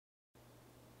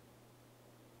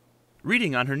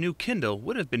Reading on her new Kindle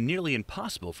would have been nearly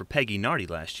impossible for Peggy Nardi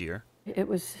last year. It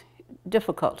was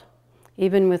difficult,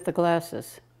 even with the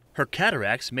glasses. Her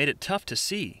cataracts made it tough to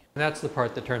see. That's the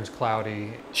part that turns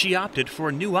cloudy. She opted for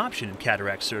a new option in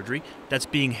cataract surgery that's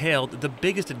being hailed the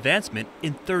biggest advancement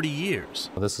in 30 years.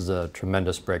 This is a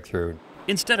tremendous breakthrough.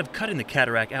 Instead of cutting the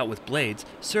cataract out with blades,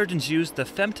 surgeons use the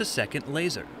femtosecond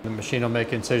laser. The machine will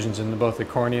make incisions in both the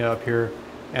cornea up here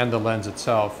and the lens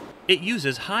itself. It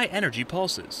uses high-energy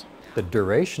pulses. The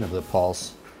duration of the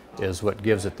pulse is what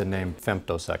gives it the name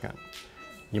femtosecond.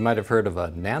 You might have heard of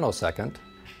a nanosecond.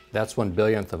 That's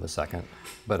 1/1000th of a second.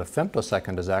 But a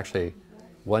femtosecond is actually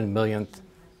 1/1,000,000th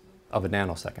of a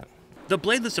nanosecond. The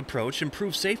bladeless approach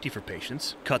improves safety for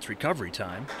patients, cuts recovery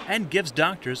time, and gives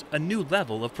doctors a new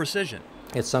level of precision.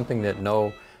 It's something that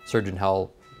no surgeon,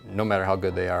 no matter how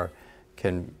good they are,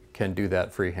 can do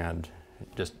that freehand,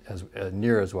 just as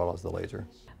near as well as the laser.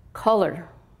 Color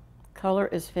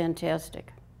is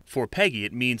fantastic. For Peggy,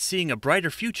 it means seeing a brighter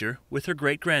future with her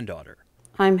great-granddaughter.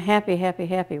 I'm happy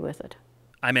with it.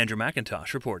 I'm Andrew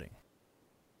McIntosh reporting.